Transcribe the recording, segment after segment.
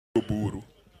Buru.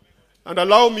 And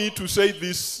allow me to say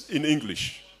this in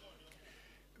English,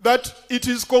 that it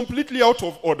is completely out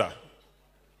of order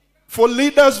for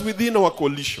leaders within our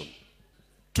coalition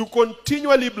to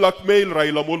continually blackmail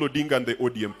Raila Odinga and the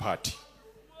ODM party.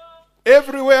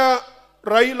 Everywhere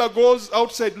Raila goes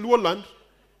outside Luoland,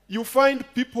 you find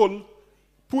people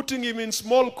putting him in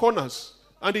small corners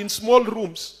and in small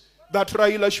rooms that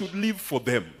Raila should live for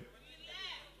them.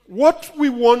 What we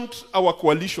want our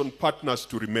coalition partners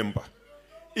to remember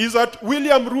is that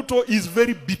William Ruto is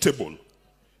very beatable.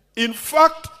 In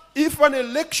fact, if an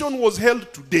election was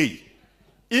held today,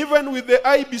 even with the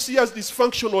IBC as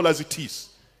dysfunctional as it is,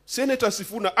 Senator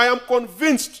Sifuna, I am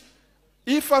convinced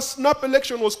if a snap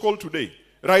election was called today,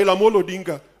 Raila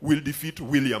Odinga will defeat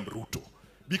William Ruto.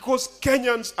 Because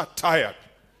Kenyans are tired.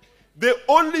 The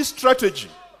only strategy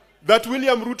that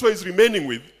William Ruto is remaining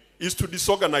with is to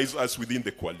disorganize us within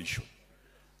the coalition.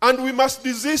 And we must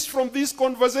desist from this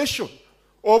conversation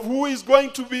of who is going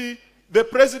to be the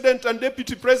president and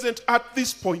deputy president at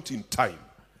this point in time.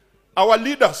 Our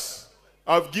leaders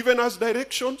have given us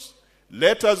directions.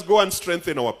 Let us go and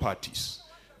strengthen our parties.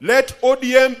 Let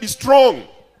ODM be strong.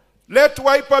 Let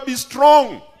Wiper be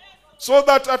strong. So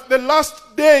that at the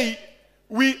last day,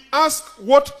 we ask,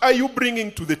 what are you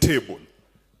bringing to the table?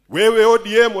 Wewe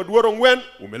ODM, Odworo Ngwen,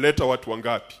 umeleta watu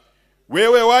wangapi?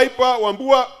 Wewe Wiper,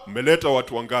 Wambua, umeleta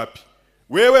watu wangapi?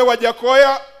 Wewe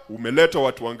Wajakoya, umeleta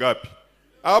watu wangapi?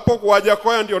 Hapo kwa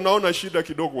Wajakoya ndio naona shida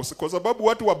kidogo, kwa sababu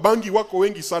watu wa bangi wako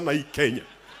wengi sana hii Kenya.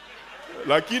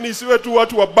 Lakini isiwe tu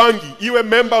watu wa bangi, iwe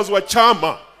members wa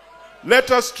chama. Let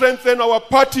us strengthen our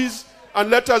parties and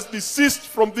let us desist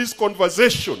from this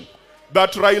conversation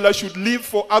that Raila should live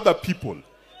for other people.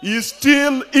 He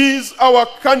still is our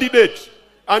candidate,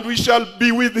 and we shall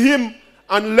be with him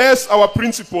unless our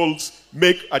principles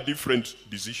make a different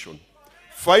decision.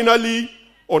 Finally,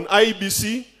 on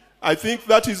IBC, I think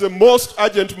that is the most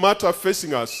urgent matter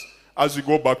facing us as we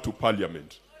go back to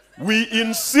Parliament. We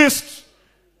insist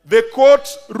the court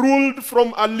ruled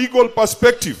from a legal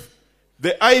perspective.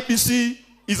 The IBC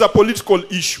is a political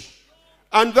issue.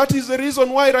 And that is the reason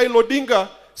why Raila Odinga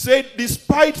said,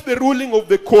 despite the ruling of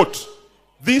the court,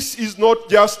 this is not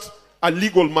just a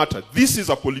legal matter. This is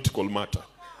a political matter.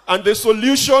 And the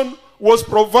solution was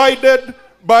provided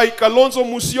by Kalonzo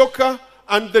Musyoka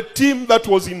and the team that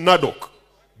was in NADOC.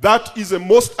 That is the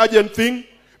most urgent thing,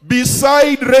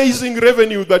 beside raising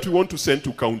revenue that we want to send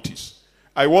to counties.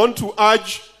 I want to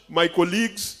urge my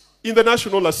colleagues in the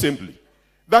National Assembly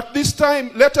that this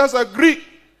time let us agree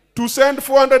to send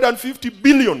 450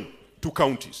 billion to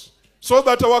counties, so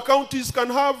that our counties can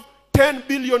have 10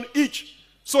 billion each,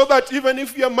 so that even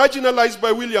if we are marginalized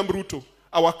by William Ruto,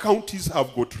 our counties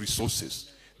have got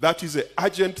resources. That is the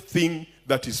urgent thing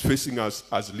that is facing us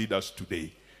as leaders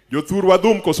today. Yothuru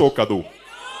adhum koso kado.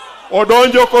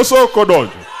 Odonjo koso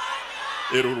kodonjo.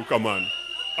 Eruru kamani.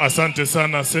 Asante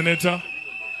sana, Senator.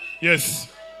 Yes.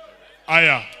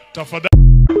 Aya, tafadhali.